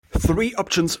3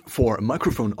 options for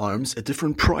microphone arms at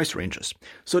different price ranges.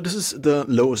 So this is the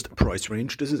lowest price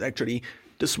range.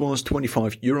 This was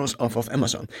 25 euros off of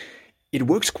Amazon. It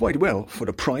works quite well for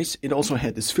the price. It also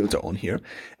had this filter on here.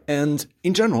 And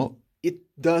in general, it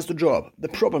does the job. The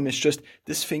problem is just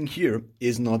this thing here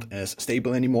is not as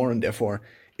stable anymore, and therefore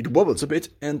it wobbles a bit,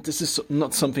 and this is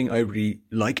not something I really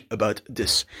like about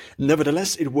this.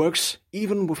 Nevertheless, it works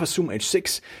even with a Zoom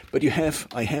H6, but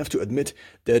I have to admit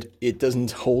that it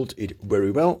doesn't hold it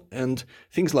very well, and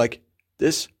things like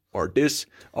this or this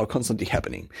are constantly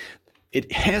happening.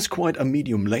 It has quite a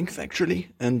medium length actually,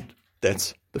 and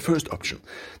that's the first option.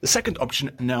 The second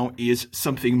option now is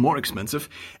something more expensive,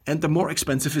 and the more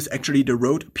expensive is actually the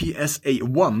Rode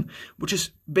PSA-1, which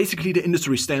is basically the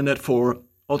industry standard for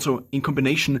also in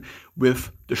combination with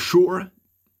the Shure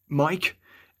mic,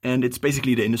 and it's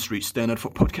basically the industry standard for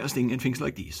podcasting and things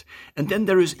like these. And then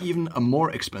there is even a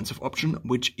more expensive option,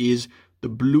 which is the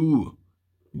Blue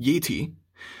Yeti.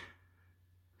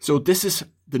 So this is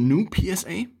the new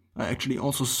PSA. I actually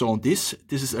also saw this.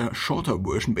 This is a shorter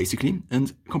version basically,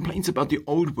 and complaints about the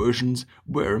old versions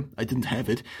were, I didn't have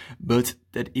it, but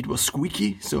that it was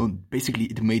squeaky, so basically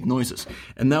it made noises.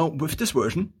 And now with this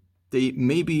version, they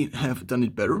maybe have done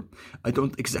it better. I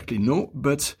don't exactly know,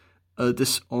 but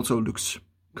this also looks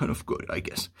kind of good, I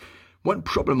guess. One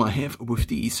problem I have with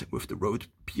these, with the Rode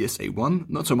PSA-1,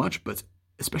 not so much, but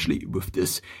especially with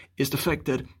this, is the fact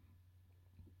that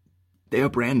they are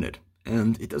branded.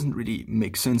 And it doesn't really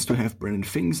make sense to have branded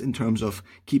things in terms of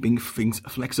keeping things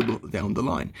flexible down the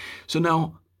line. So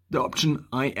now the option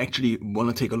I actually want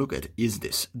to take a look at is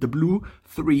this. The Blue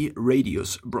 3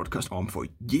 Radius broadcast arm for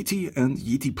Yeti and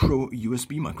Yeti Pro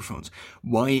USB microphones.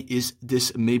 Why is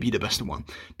this maybe the best one?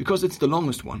 Because it's the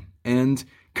longest one. And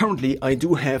currently I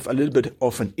do have a little bit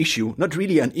of an issue. Not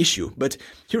really an issue, but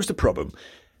here's the problem.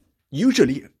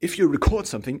 Usually, if you record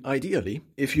something, ideally,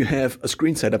 if you have a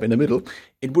screen setup in the middle,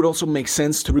 it would also make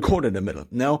sense to record in the middle.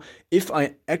 Now, if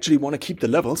I actually want to keep the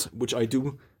levels, which I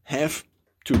do have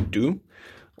to do,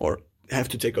 or have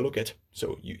to take a look at,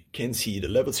 so you can see the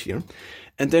levels here,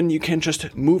 and then you can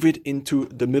just move it into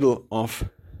the middle of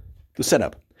the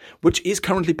setup, which is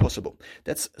currently possible.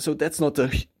 That's not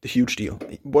the huge deal.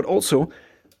 What also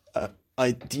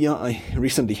idea I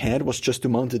recently had was just to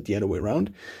mount it the other way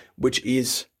around, which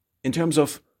is, in terms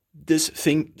of this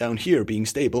thing down here being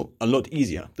stable, a lot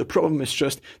easier. The problem is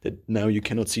just that now you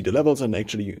cannot see the levels, and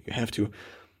actually you have to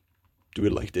do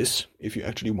it like this if you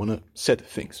actually want to set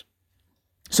things.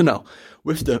 So now,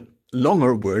 with the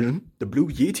longer version, the Blue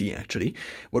Yeti actually,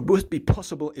 what would be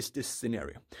possible is this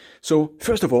scenario. So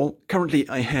first of all, currently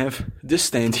I have this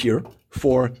stand here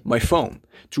for my phone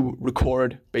to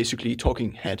record basically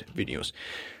talking head videos.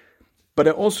 But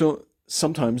I also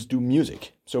sometimes do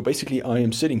music. So basically I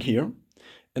am sitting here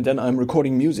and then I'm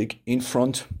recording music in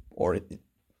front or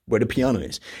where the piano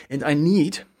is. And I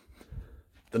need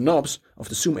the knobs of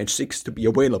the Zoom H6 to be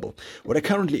available. What I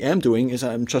currently am doing is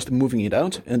I'm just moving it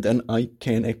out and then I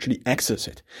can actually access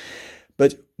it.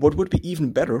 But what would be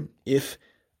even better if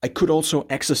I could also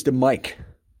access the mic.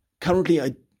 Currently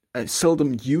I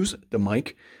seldom use the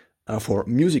mic for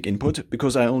music input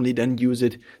because I only then use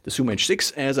the Zoom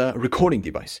H6 as a recording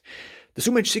device. The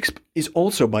Zoom H6 is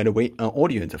also, by the way, an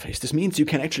audio interface. This means you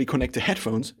can actually connect the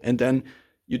headphones and then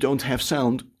you don't have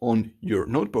sound on your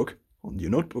notebook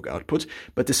output,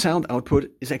 but the sound output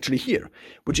is actually here,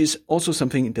 which is also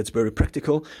something that's very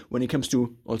practical when it comes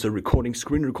to also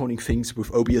screen recording things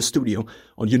with OBS Studio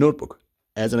on your notebook,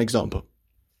 as an example.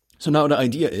 So now the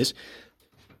idea is,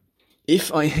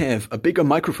 if I have a bigger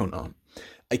microphone arm,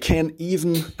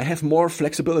 I have more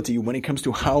flexibility when it comes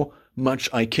to how much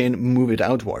I can move it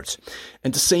outwards.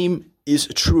 And the same is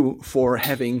true for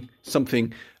having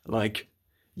something like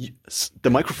the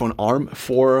microphone arm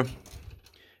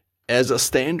as a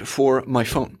stand for my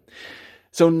phone.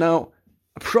 So now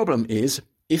a problem is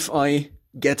if I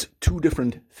get two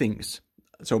different things.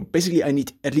 So basically I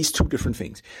need at least two different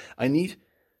things. I need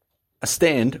a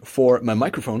stand for my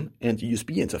microphone and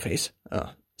USB interface,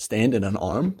 stand and an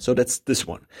arm. So that's this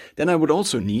one. Then I would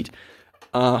also need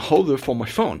a holder for my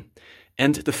phone.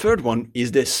 And the third one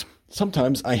is this.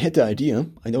 Sometimes I had the idea,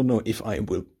 I don't know if I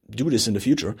will do this in the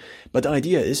future, but the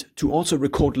idea is to also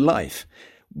record live,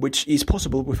 which is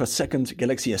possible with a second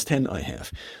Galaxy S10 I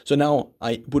have. So now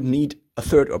I would need a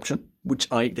third option, which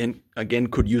I then again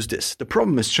could use this. The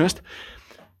problem is just,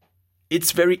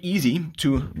 it's very easy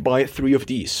to buy 3 of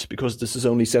these because this is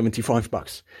only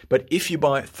 $75. But if you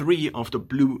buy 3 of the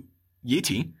Blue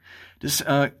Yeti, this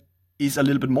is a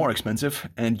little bit more expensive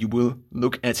and you will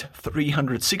look at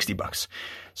 $360.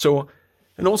 So,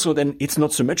 and also then it's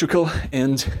not symmetrical,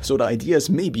 and so the idea is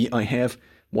maybe I have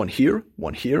one here,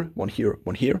 one here, one here,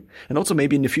 one here. And also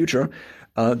maybe in the future,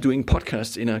 doing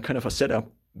podcasts in a kind of a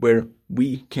setup where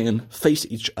we can face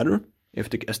each other. If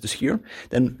the guest is here,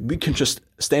 then we can just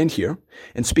stand here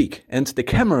and speak. And the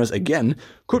cameras, again,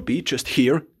 could be just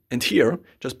here and here,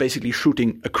 just basically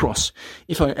shooting across.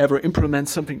 If I ever implement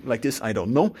something like this, I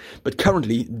don't know. But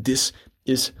currently, these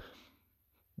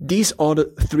are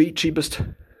the three cheapest,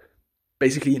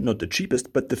 basically not the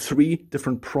cheapest, but the three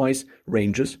different price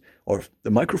ranges, or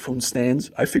the microphone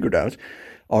stands I figured out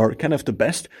are kind of the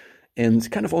best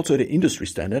and kind of also the industry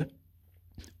standard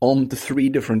on the three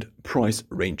different price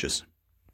ranges.